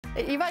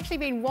You've actually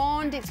been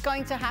warned it's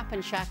going to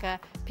happen, Shaka.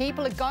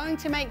 People are going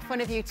to make fun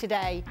of you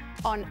today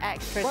on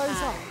Extra Time. Why is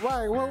that?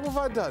 Why? What have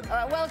I done?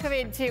 Welcome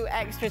into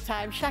Extra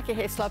Time. Shaka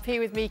Hislop here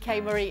with me, Kay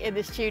Murray, in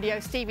the studio.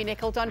 Stevie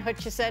Nicol, Don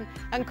Hutchison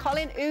and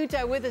Colin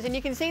Udoh with us. And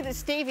you can see that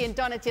Stevie and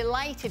Don are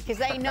delighted because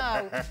they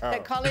know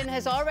that Colin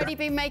has already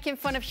been making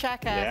fun of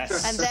Shaka.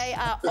 Yes. And they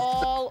are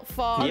all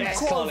for it.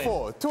 Uncalled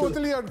for.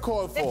 Totally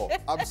uncalled for.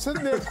 I'm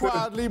sitting there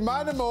quietly,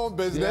 minding my own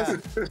business.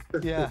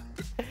 Yeah.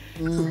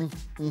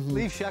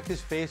 Leave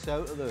Shaka's face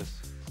out of this.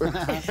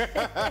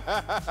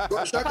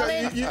 Well,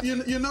 Shaka,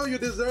 you know you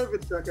deserve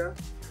it, Shaka.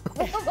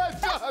 What have I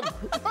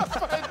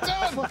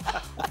done? What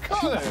have I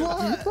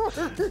done?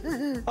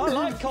 Colin. I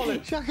like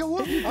Colin. Shaka,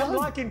 what have you done? I'm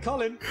liking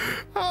Colin.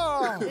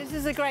 Oh. This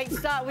is a great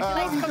start. Would you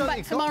like to come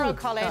back tomorrow,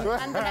 Colin?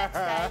 And the next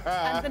day,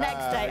 and the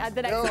next day, and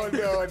the next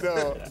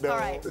day? No. All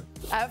right.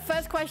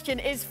 First question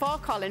is for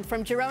Colin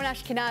from Jerome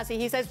Ashkenazi.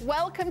 He says,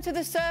 welcome to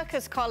the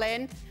circus,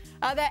 Colin.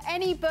 Are there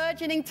any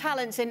burgeoning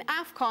talents in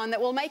AFCON that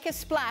will make a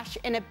splash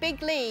in a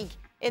big league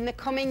in the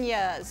coming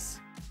years?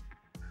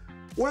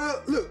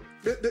 Well, look,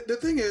 the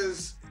thing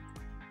is,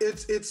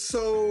 it's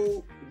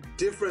so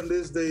different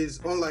these days,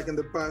 unlike in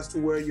the past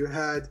where you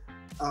had,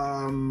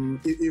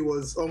 it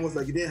was almost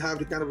like you didn't have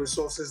the kind of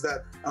resources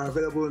that are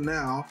available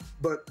now.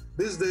 But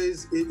these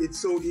days, it's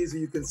so easy.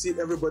 You can see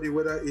everybody,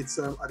 whether it's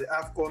at the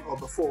AFCON or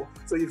before.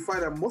 So you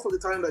find that most of the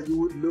time that you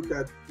would look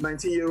at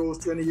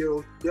 19-year-olds,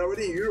 20-year-olds, they're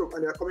already in Europe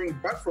and they're coming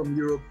back from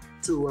Europe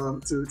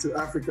to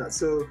Africa.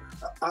 So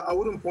I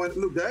wouldn't point,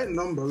 look, there are a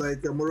number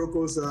like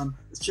Morocco's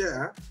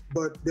share,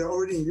 but they're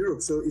already in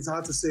Europe. So it's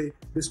hard to say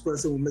this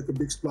person will make a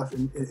big splash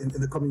in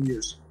the coming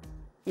years.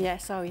 Yeah,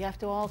 so you have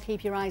to all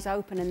keep your eyes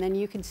open and then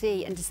you can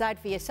see and decide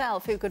for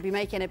yourself who could be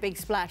making a big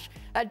splash.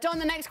 Don,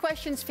 the next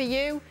question's for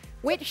you.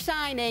 Which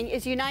signing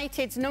is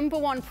United's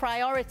 #1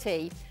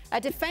 priority?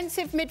 A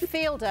defensive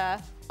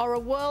midfielder or a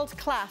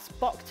world-class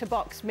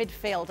box-to-box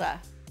midfielder?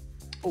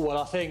 Well,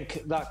 I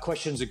think that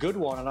question's a good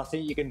one, and I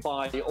think you can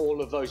buy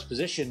all of those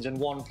positions in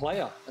one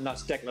player, and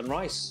that's Declan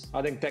Rice.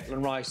 I think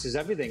Declan Rice is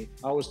everything.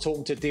 I was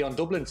talking to Dion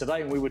Dublin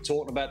today, and we were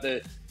talking about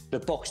the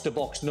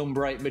box-to-box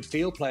 #8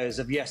 midfield players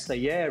of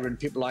yesteryear, and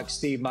people like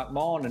Steve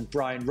McMahon and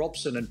Brian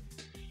Robson and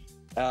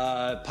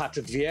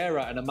Patrick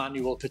Vieira and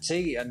Emmanuel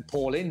Petit and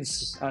Paul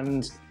Ince.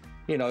 And,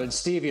 you know, and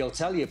Stevie will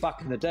tell you,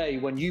 back in the day,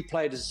 when you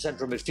played as a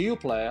central midfield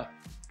player,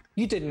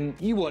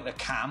 you weren't a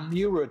cam,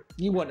 you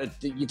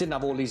didn't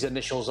have all these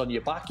initials on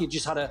your back. You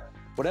just had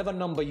whatever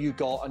number you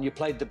got and you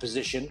played the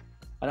position.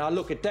 And I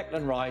look at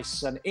Declan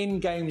Rice, and in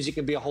games he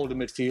can be a holding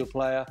midfield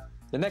player.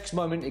 The next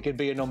moment he could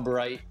be a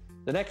 #8.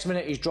 The next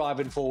minute he's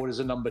driving forward as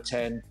a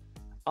 #10.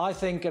 I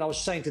think, and I was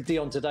saying to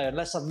Dion today,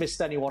 unless I've missed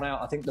anyone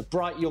out, I think the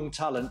bright young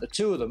talent, the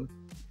two of them,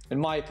 in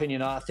my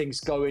opinion, I think is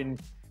going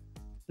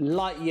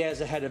light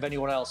years ahead of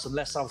anyone else,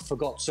 unless I've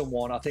forgot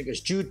someone. I think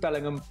it's Jude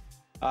Bellingham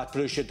at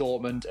Borussia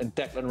Dortmund and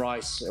Declan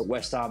Rice at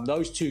West Ham.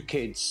 Those two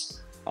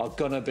kids are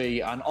going to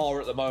be, and are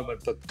at the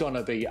moment, but going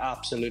to be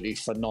absolutely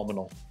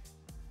phenomenal.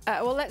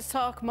 Well, let's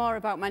talk more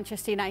about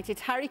Manchester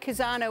United. Harry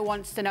Cazano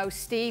wants to know,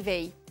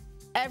 Stevie,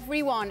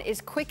 everyone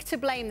is quick to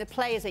blame the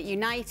players at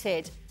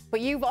United, but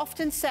you've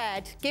often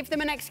said, give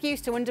them an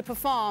excuse to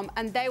underperform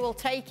and they will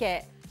take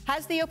it.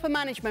 Has the upper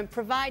management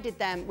provided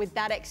them with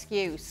that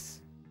excuse?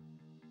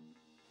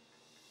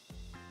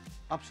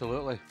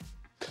 Absolutely.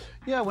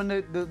 Yeah, when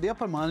the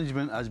upper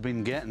management has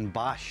been getting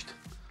bashed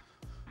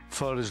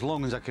for as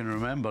long as I can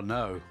remember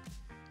now,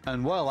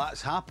 and while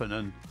that's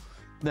happening,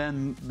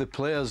 then the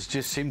players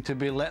just seem to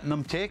be letting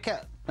them take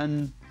it.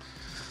 And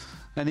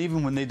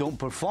even when they don't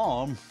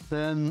perform,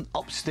 then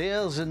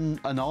upstairs and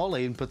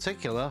Ollie in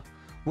particular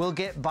will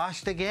get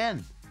bashed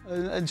again.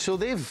 And so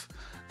they've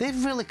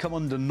really come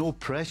under no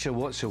pressure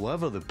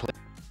whatsoever. The play,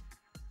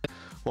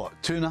 what,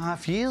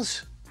 2.5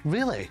 years?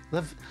 Really?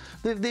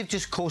 They've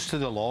just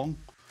coasted along,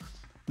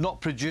 not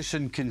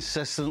producing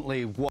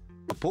consistently what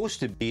they're supposed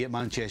to be at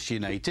Manchester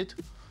United.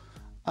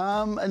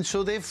 And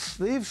so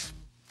they've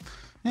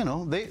you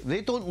know,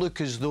 they don't look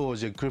as though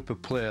as a group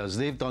of players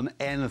they've done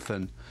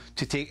anything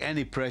to take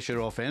any pressure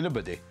off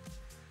anybody.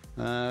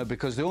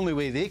 Because the only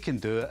way they can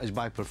do it is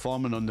by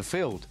performing on the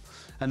field.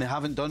 And they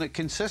haven't done it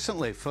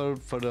consistently for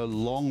a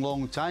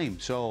long time.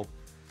 So,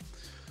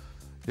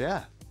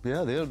 yeah, they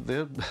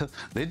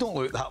don't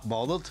look that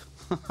bothered.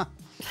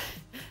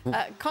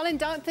 Colin,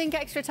 don't think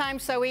Extra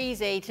Time's so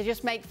easy to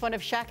just make fun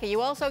of Shaka. You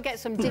also get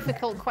some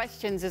difficult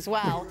questions as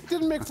well.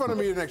 Didn't make fun of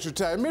me in Extra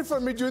Time. Made fun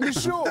of me during the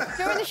show.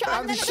 During the show.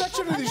 And the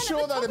section of the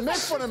show that made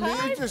fun of me,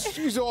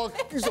 he's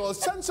all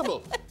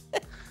sensible.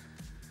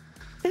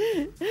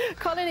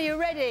 Colin, are you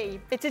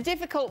ready? It's a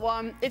difficult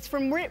one. It's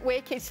from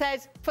Ritwick. It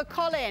says, for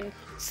Colin,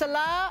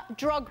 Salah,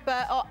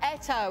 Drogba or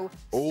Eto'o?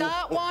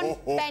 Start one,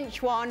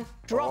 bench one,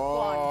 drop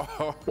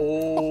one.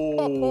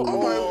 Oh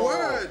my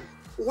word!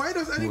 Why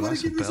does anybody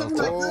give you something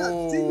like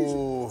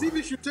that?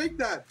 Stevie should take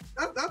that.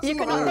 That's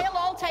they'll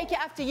all take it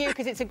after you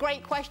because it's a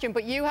great question,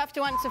 but you have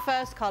to answer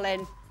first,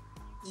 Colin.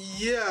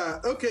 Yeah,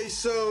 okay,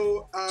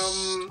 so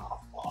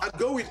I'd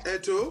go with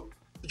Eto'o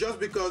just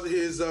because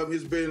he's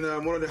been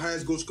one of the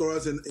highest goal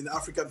scorers in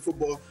African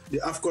football. The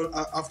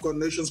AFCON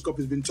Nations Cup,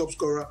 he's been top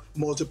scorer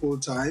multiple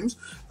times.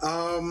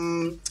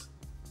 I'd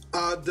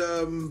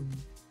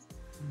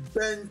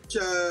bench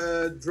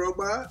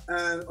Drogba,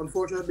 and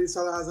unfortunately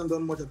Salah hasn't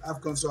done much at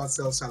AFCON, so I'd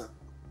sell Salah.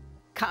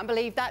 Can't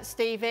believe that,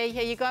 Stevie.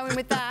 Are you going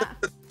with that?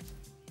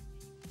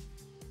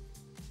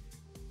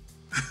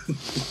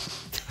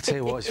 I tell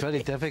you what, it's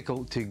very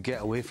difficult to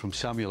get away from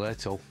Samuel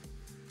Eto'o.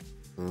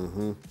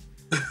 Mm-hmm.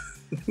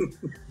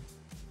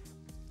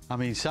 I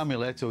mean,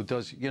 Samuel Eto'o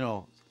does, you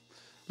know,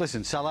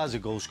 listen, Salah's a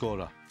goal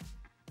scorer.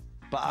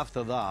 But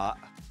after that,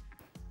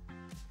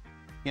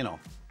 you know,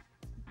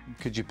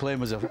 could you play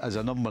him as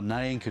a number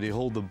 9? Could he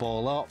hold the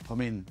ball up? I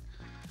mean,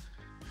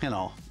 you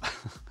know.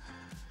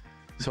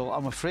 So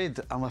I'm afraid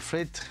I'm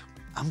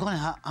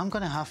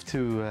gonna have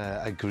to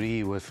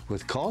agree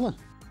with Colin.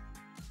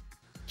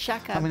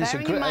 Shaka, I mean,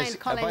 bearing in mind,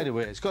 Colin... by the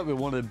way, it's got to be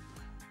one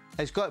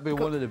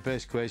of the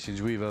best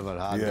questions we've ever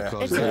had. Yeah.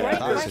 Because It's a great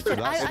question.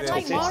 I'd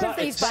like more of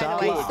these, by the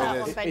way. Salah. Start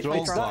on bench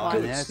It's that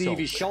good. Eto'o.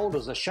 Stevie's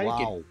shoulders are shaking.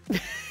 Wow.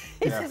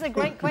 This is a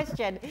great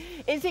question.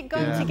 Is it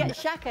going to get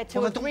Shaka to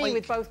Well, I don't agree like-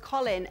 with both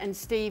Colin and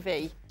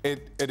Stevie?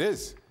 It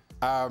is.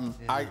 I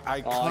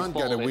can't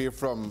get away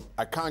from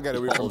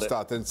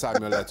starting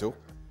Samuel Eto'o.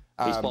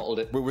 He's bottled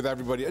it. With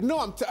everybody.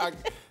 No,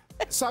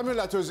 Samuel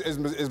Eto'o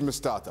is my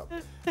starter.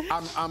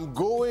 I'm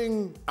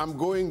going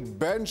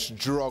bench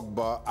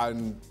Drogba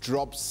and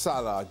drop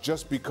Salah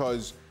just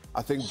because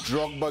I think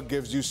Drogba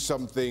gives you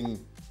something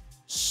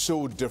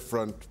so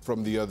different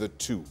from the other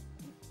two.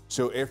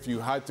 So if you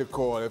had to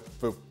call it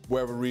for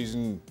whatever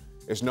reason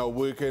it's not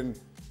working,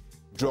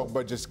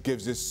 Drogba just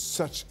gives it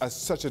such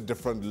a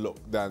different look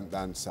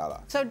than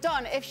Salah. So,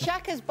 Don, if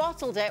Shaka's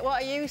bottled it,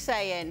 what are you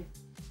saying?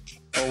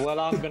 Oh, well,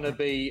 I'm going to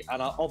be,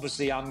 and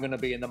obviously I'm going to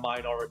be in the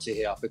minority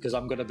here because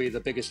I'm going to be the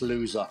biggest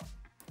loser.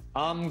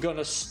 I'm going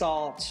to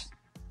start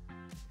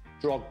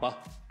Drogba.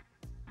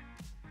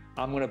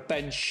 I'm going to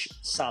bench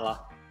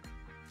Salah.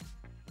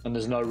 And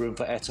there's no room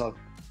for Eto'o.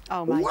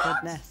 Oh, my What?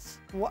 goodness.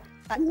 What?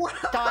 What?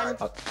 Don,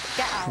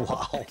 get out.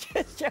 Wow.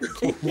 Just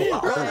joking.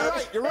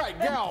 You're right,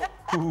 get out.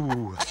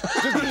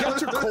 Just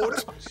get your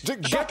coat.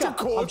 Get your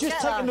coat. I'm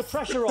just taking the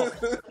pressure off.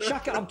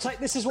 Shaka,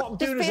 this is what I'm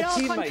doing as a Just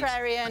being all teammate.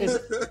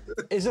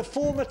 contrarian. As a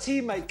former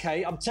teammate,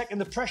 Kate, I'm taking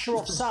the pressure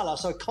off Salah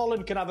so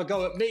Colin can have a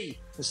go at me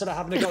instead of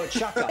having a go at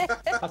Shaka.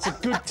 That's a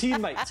good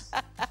teammate.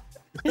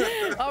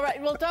 All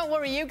right, well, don't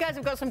worry. You guys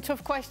have got some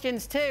tough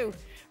questions too.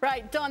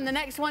 Right, Don, the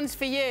next one's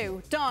for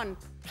you. Don,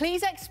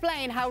 please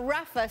explain how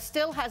Rafa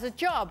still has a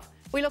job.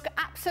 We look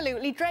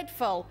absolutely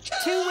dreadful.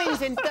 2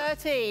 wins in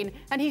 13,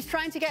 and he's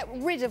trying to get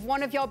rid of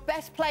one of your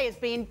best players,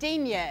 being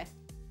Digne.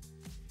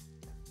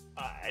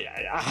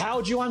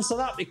 How do you answer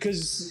that?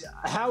 Because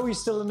how he's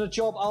still in the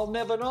job, I'll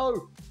never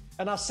know.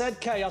 And I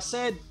said, Kay,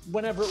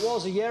 whenever it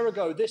was, a year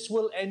ago, this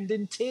will end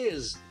in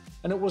tears.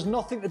 And it was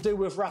nothing to do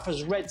with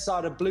Rafa's red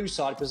side or blue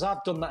side, because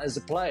I've done that as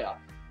a player.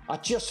 I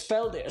just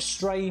felt it a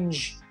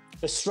strange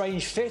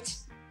fit.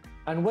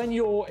 And when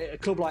you're at a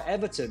club like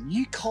Everton,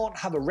 you can't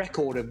have a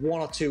record of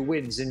 1 or 2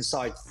 wins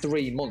inside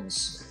 3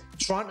 months.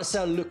 Trying to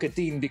sell Lucas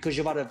Digne because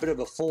you've had a bit of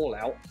a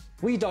fallout.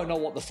 We don't know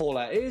what the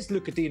fallout is.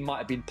 Lucas Digne might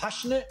have been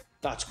passionate.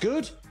 That's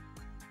good.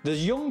 The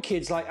young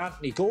kids like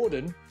Anthony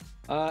Gordon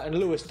and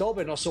Lewis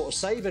Dobbin are sort of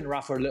saving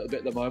Rafa a little bit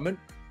at the moment.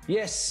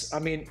 Yes, I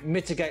mean,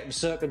 mitigating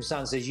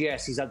circumstances,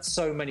 yes, he's had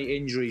so many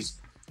injuries.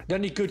 The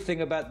only good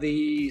thing about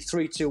the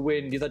 3-2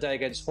 win the other day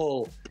against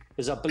Hull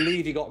is I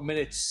believe he got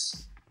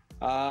minutes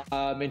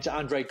into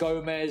Andre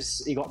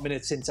Gomez, he got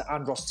minutes into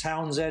Andros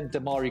Townsend,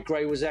 Damari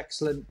Gray was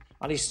excellent,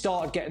 and he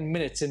started getting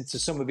minutes into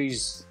some of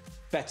these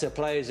better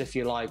players, if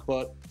you like.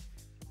 But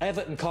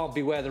Everton can't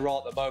be where they are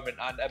at the moment,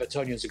 and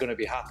Evertonians are going to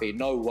be happy.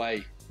 No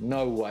way,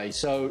 no way.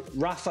 So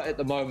Rafa at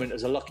the moment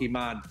is a lucky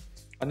man,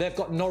 and they've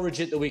got Norwich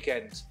at the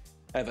weekend,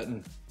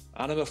 Everton,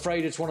 and I'm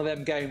afraid it's one of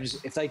them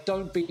games. If they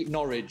don't beat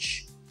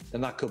Norwich,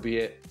 then that could be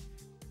it.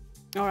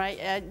 All right,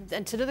 and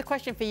another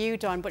question for you,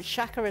 Don, but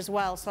Shaka as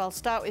well, so I'll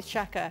start with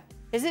Shaka.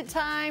 Is it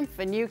time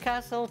for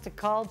Newcastle to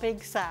call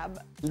Big Sam?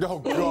 Oh,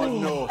 God,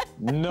 no.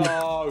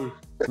 No.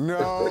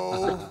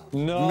 No.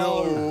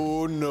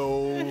 No.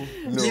 No.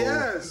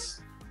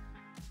 Yes.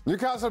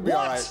 Newcastle will be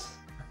all right.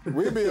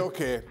 We'll be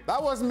okay.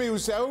 That wasn't me who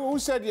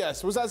said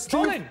yes. Was that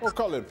Steve Colin. or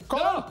Colin?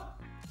 Colin? No.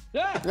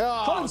 Yeah.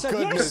 Oh, Colin said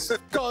goodness. yes.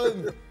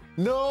 Colin,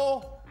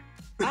 no.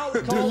 Out,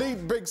 Cole.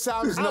 Delete Big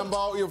Sam's number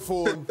out your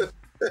phone.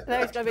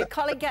 There's going to be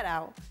Colin, get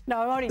out.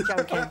 No, I'm only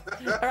joking.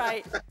 All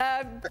right,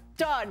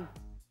 Don,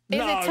 is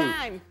it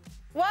time?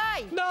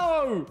 Why?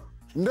 No.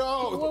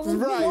 No, Well,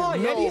 right, why?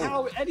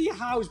 no. Eddie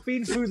Howe's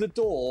been through the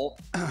door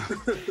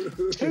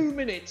 2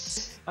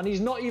 minutes and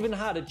he's not even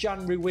had a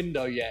January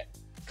window yet.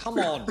 Come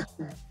on.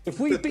 If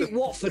we beat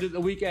Watford at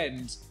the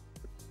weekend,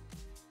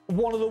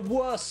 one of the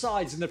worst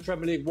sides in the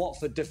Premier League,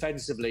 Watford,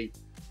 defensively,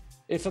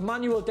 if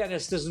Emmanuel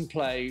Dennis doesn't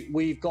play,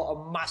 we've got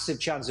a massive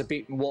chance of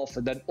beating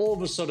Watford. Then all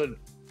of a sudden,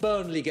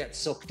 Burnley gets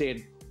sucked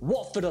in.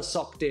 Watford are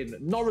sucked in.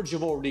 Norwich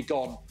have already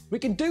gone. We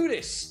can do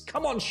this.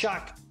 Come on,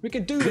 Shaq. We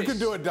can do this. We can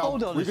do it, Dom.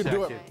 Hold on We a can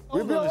do it. second.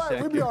 We'll be all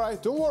right. We'll be all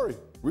right. Don't worry.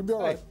 We'll be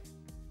all right.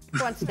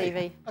 Go on,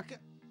 Stevie. Okay,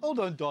 hold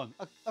on, Don.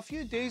 A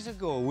few days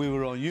ago,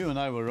 you and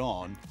I were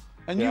on,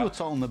 and you were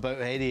talking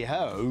about Eddie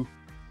Howe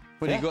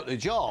when he got the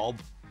job.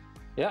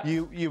 Yeah.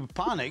 You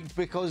panicked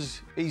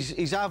because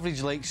he's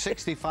averaged like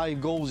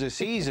 65 goals a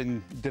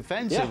season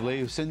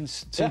defensively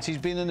since he's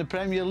been in the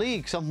Premier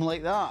League, something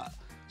like that.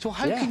 So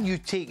how can you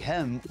take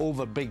him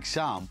over Big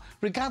Sam,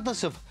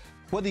 regardless of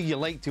whether you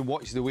like to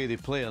watch the way they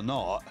play or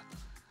not?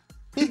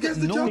 He's got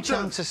no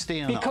chance of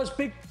staying up.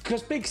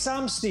 Because Big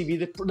Sam, Stevie,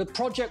 the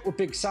project with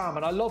Big Sam,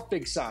 and I love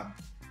Big Sam,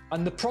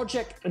 and the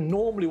project, and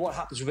normally what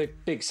happens with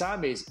Big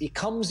Sam is he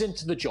comes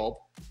into the job,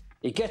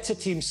 he gets a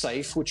team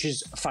safe, which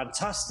is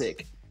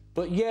fantastic,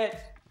 but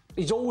yet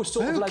he's always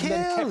sort of letting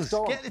them kept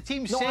on. Get the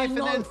team safe and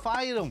then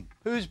fire them.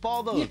 Who's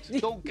bothered?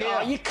 Don't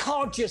care. You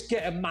can't just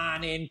get a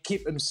man in,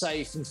 keep him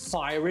safe and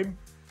fire him.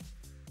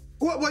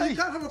 Well, you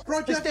can't have a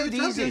project it's dead in the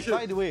easy, championship.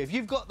 by the way. If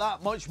you've got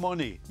that much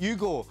money, you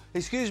go,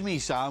 excuse me,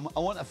 Sam,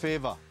 I want a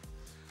favour.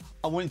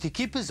 I want you to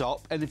keep us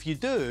up, and if you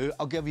do,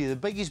 I'll give you the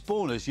biggest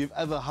bonus you've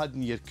ever had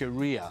in your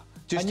career,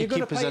 just to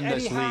keep us in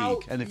this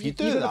league. And if you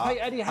do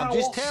that, I'm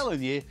just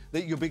telling you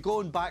that you'll be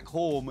going back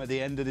home at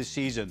the end of the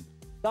season.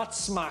 That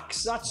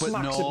smacks of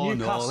Newcastle.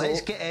 No,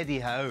 let's get Eddie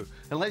Howe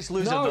and let's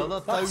lose another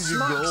 1,000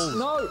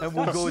 goals and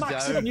we'll go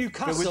down.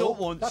 But we don't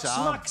want Sam. That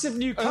smacks of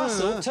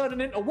Newcastle turning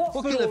into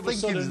Watford all of a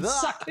sudden,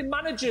 sacking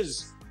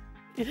managers.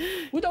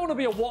 We don't want to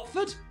be a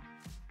Watford.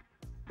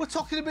 We're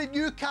talking about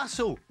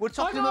Newcastle. We're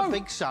talking about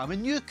Big Sam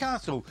in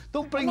Newcastle.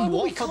 Don't bring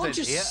Watford we can't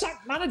into just it.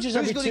 sack managers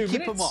every 2 minutes. Who's going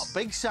to keep him up,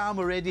 Big Sam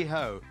or Eddie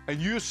Howe? And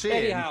you're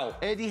saying Eddie Howe.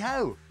 Eddie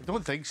Howe. I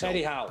don't think so.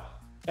 Eddie Howe.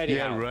 Eddie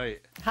Howe. Yeah, right.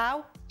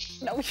 How?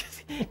 No,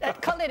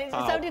 Colin, it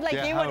sounded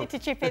like you wanted to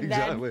chip in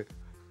then.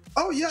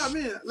 Oh, yeah, I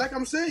mean, like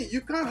I'm saying, you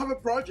can't have a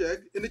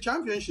project in the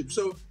championship.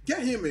 So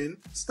get him in,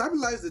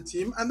 stabilize the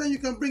team, and then you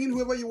can bring in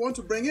whoever you want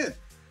to bring in.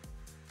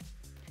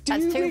 Do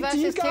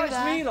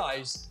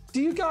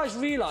you guys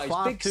realise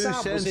Big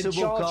Sam was in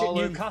charge at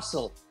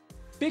Newcastle?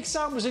 Big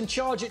Sam was in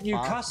charge at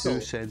Newcastle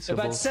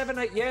about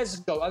 7-8 years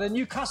ago, and the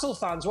Newcastle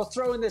fans were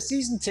throwing their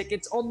season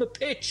tickets on the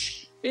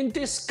pitch in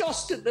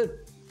disgust at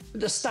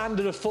the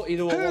standard of footy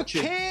they were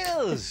watching. Who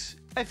cares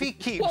if he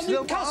keeps them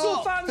Newcastle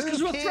up? fans,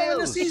 because we're throwing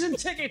the season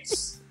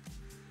tickets.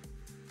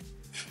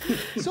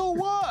 So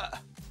what?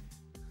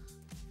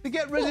 They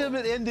get rid of them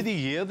at the end of the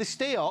year, they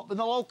stay up, and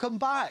they'll all come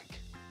back.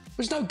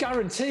 There's no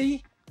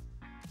guarantee.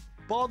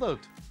 Bothered.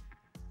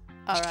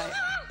 All right.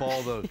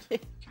 Bothered.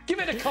 Give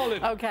it to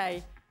Colin.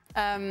 Okay.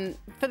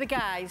 For the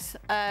guys,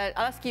 I'll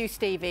ask you,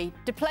 Stevie.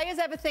 Do players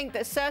ever think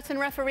that certain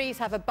referees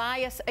have a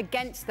bias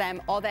against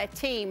them or their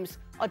teams,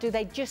 or do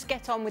they just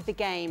get on with the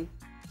game?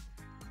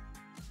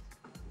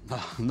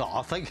 No,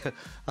 I think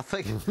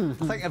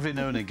every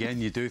now and again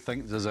you do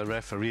think there's a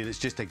referee that's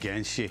just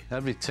against you.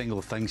 Every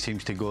single thing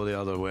seems to go the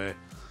other way.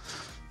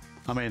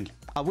 I mean,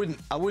 I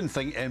wouldn't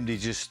think MD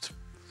just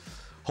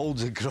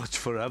holds a grudge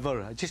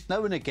forever. Just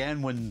now and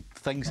again when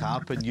things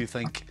happen, you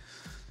think,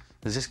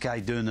 is this guy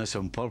doing this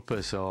on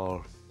purpose?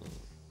 Or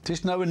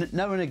just now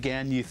and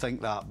again you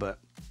think that, but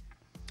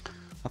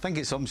I think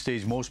at some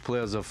stage most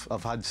players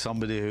have had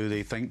somebody who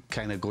they think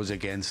kind of goes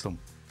against them.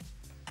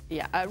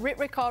 Yeah,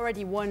 Rick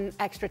already won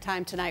extra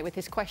time tonight with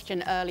his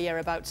question earlier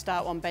about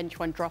start one, bench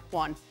one, drop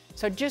one.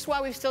 So just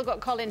while we've still got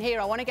Colin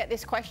here, I want to get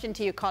this question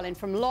to you, Colin,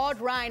 from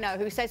Lord Rhino,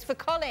 who says, for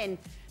Colin,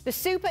 the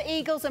Super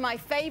Eagles are my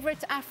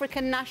favourite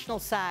African national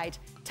side.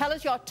 Tell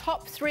us your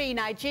top 3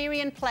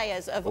 Nigerian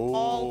players of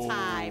all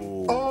time.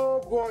 Oh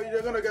boy,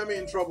 they're gonna get me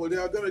in trouble. They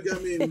are gonna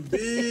get me in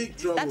big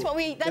trouble. That's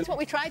what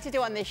we tried to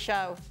do on this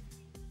show.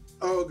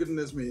 Oh,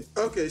 goodness me.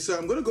 Okay, so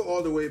I'm going to go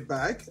all the way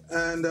back,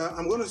 and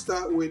I'm going to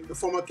start with the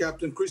former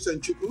captain,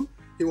 Christian Chukwu.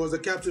 He was the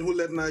captain who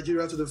led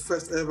Nigeria to the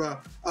first ever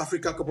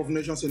Africa Cup of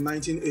Nations in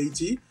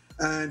 1980,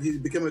 and he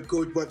became a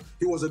coach, but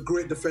he was a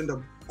great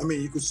defender. I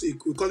mean, you could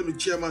call him the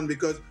chairman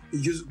because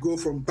he just go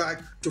from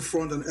back to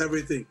front and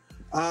everything.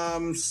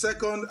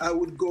 Second, I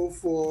would go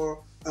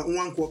for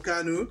Nwankwo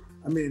Kanu.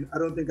 I mean, I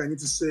don't think I need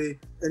to say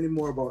any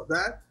more about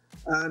that.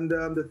 And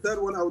the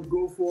third one I would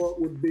go for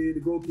would be the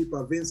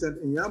goalkeeper,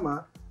 Vincent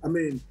Inyama. I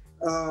mean,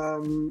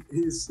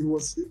 he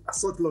was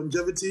such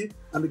longevity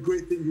and the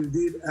great thing he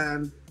did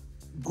and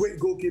great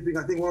goalkeeping.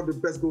 I think one of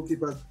the best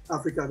goalkeepers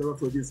Africa has ever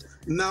produced.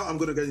 Now I'm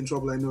going to get in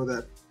trouble, I know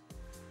that.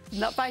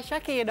 Not by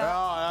Shaka, you know.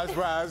 Oh, that's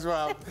right, that's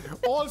right.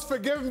 All's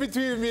forgiven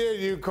between me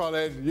and you,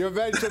 Colin. You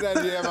mentioned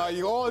Eddie,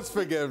 you all's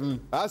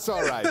forgiven. That's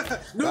all right.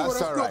 No,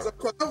 that's all right. Of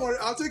course. Don't worry,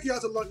 I'll take you out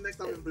to lunch next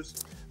time in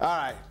Bristol. All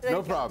right,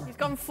 no problem. He's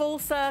gone full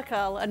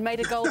circle and made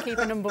a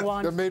goalkeeper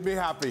 #1. That made me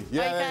happy.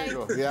 Yeah, okay. There you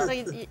go. Yeah.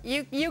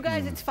 So you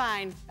guys, it's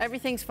fine.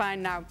 Everything's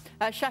fine now.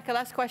 Shaka,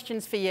 last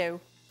question's for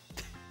you.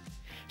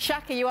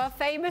 Shaka, you are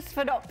famous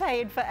for not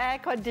paying for air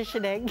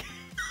conditioning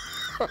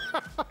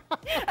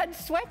and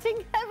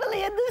sweating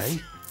heavily in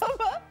the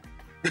summer.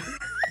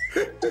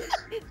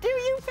 Do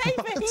you pay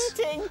for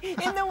heating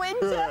in the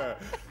winter?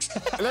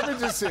 Let me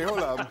just say, hold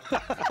on.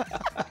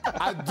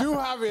 I do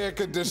have air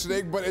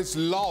conditioning, but it's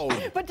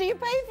loud. But do you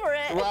pay for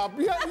it? Well,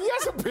 yeah,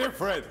 yes, I pay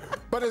for it,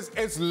 but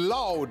it's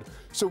loud.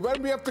 So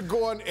when we have to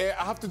go on air,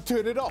 I have to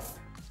turn it off.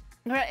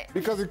 Right.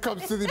 Because it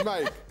comes to the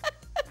mic.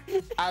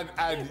 And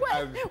how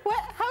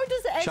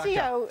does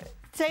Eto'o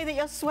say that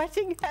you're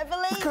sweating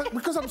heavily?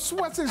 Because I'm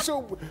sweating.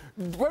 So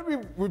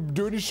when we're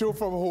doing the show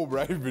from home,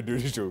 right? We're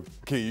doing the show.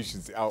 Okay, you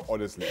should see.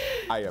 Honestly,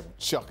 I am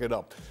chucking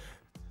up.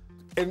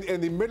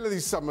 In the middle of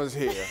these summers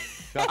here,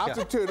 I have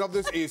to turn off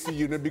this AC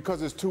unit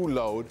because it's too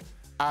loud.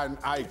 And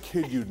I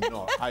kid you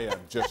not, I am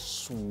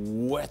just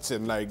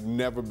sweating like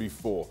never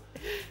before.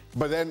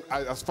 But then,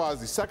 as far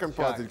as the second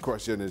part of the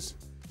question is,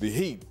 the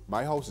heat.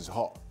 My house is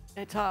hot.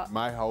 It's hot.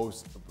 My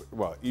house,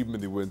 well, even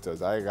in the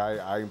winters, I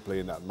ain't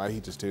playing that. My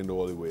heat is turned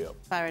all the way up.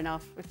 Fair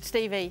enough.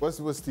 Stevie.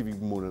 What's Stevie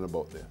moaning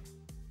about there?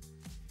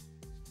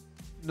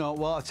 No,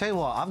 well, I'll tell you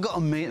what, I've got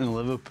a mate in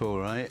Liverpool,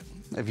 right?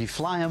 If you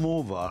fly him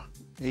over,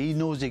 he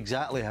knows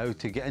exactly how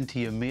to get into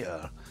your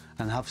meter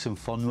and have some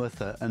fun with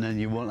it, and then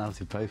you won't have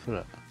to pay for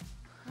it.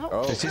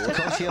 Oh. It's just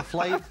cost you a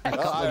flight, a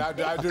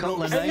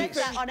couple of nights.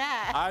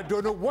 I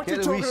don't know what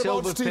you're talking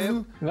about,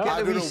 Stephen.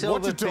 I don't know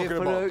what you're talking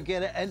about.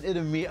 Get it into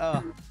the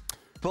meter.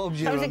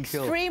 Bob's your That was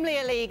uncle. extremely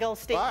illegal,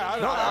 Stephen.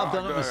 I've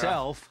done it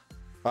myself.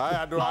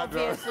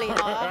 Obviously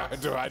not.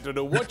 I don't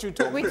know what you're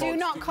talking about. We do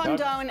not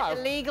condone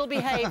illegal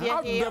behaviour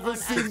I've here. never on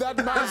seen that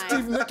man,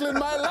 Steve Nicol, in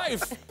my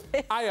life.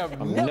 I have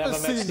never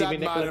seen that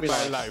man in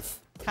my life.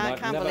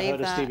 Can't believe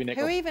that.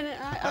 Who even?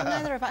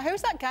 Neither of us.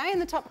 Who's that guy in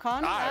the top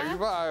corner?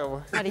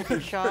 Not even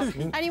sure.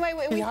 Anyway,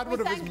 he had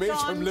one of his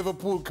mates from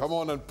Liverpool come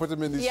on and put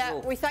him in the show. Yeah,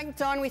 we thank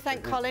Don, we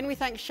thank Colin, we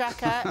thank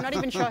Shaka. I'm not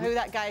even sure who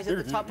that guy is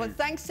at the top, but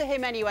thanks to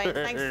him anyway.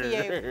 Thanks to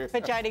you for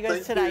joining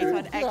us tonight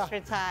on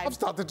Extra Time. I've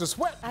started to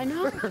sweat. I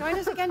know. Join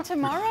us again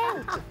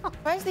tomorrow.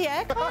 Where's the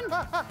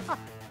aircon?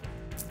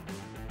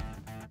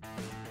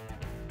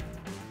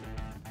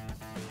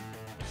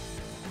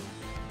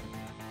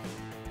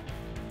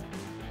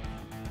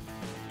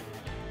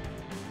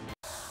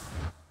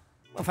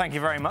 Well, thank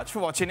you very much for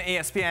watching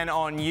ESPN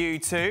on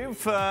YouTube.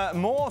 For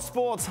more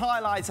sports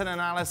highlights and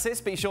analysis,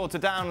 be sure to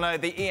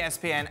download the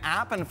ESPN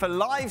app. And for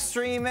live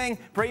streaming,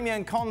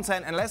 premium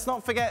content, and let's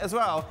not forget as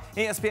well,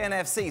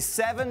 ESPNFC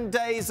 7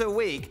 days a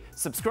week.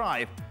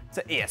 Subscribe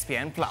to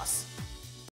ESPN+.